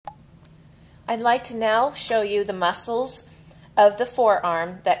I'd like to now show you the muscles of the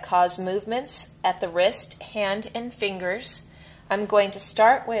forearm that cause movements at the wrist, hand, and fingers. I'm going to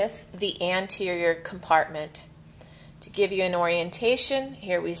start with the anterior compartment. To give you an orientation,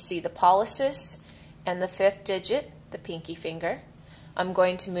 here we see the pollicis and the fifth digit, the pinky finger. I'm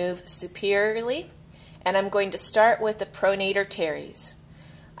going to move superiorly, and I'm going to start with the pronator teres.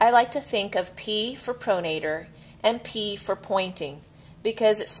 I like to think of P for pronator and P for pointing,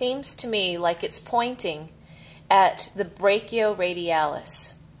 because it seems to me like it's pointing at the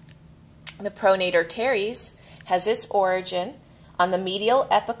brachioradialis. The pronator teres has its origin on the medial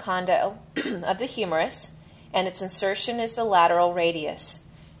epicondyle of the humerus, and its insertion is the lateral radius.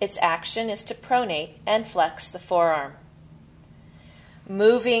 Its action is to pronate and flex the forearm.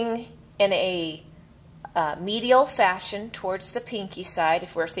 Moving in a medial fashion towards the pinky side,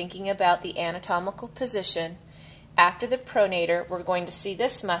 if we're thinking about the anatomical position, after the pronator, we're going to see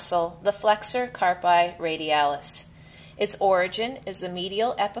this muscle, the flexor carpi radialis. Its origin is the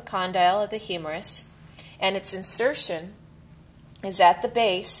medial epicondyle of the humerus, and its insertion is at the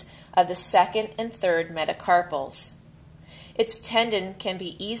base of the second and third metacarpals. Its tendon can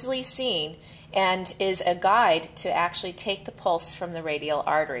be easily seen and is a guide to actually take the pulse from the radial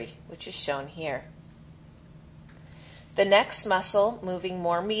artery, which is shown here. The next muscle, moving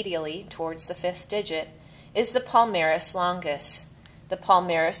more medially towards the fifth digit, is the Palmaris Longus. The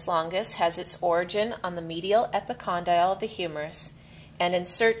Palmaris Longus has its origin on the medial epicondyle of the humerus and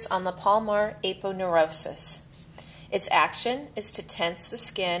inserts on the palmar aponeurosis. Its action is to tense the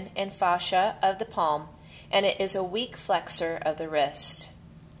skin and fascia of the palm, and it is a weak flexor of the wrist.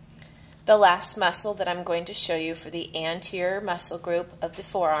 The last muscle that I'm going to show you for the anterior muscle group of the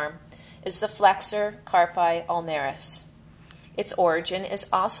forearm is the flexor carpi ulnaris. Its origin is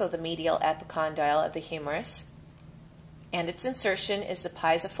also the medial epicondyle of the humerus, and its insertion is the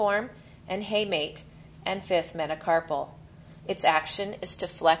pisiform and hamate and fifth metacarpal. Its action is to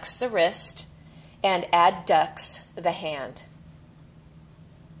flex the wrist and adducts the hand.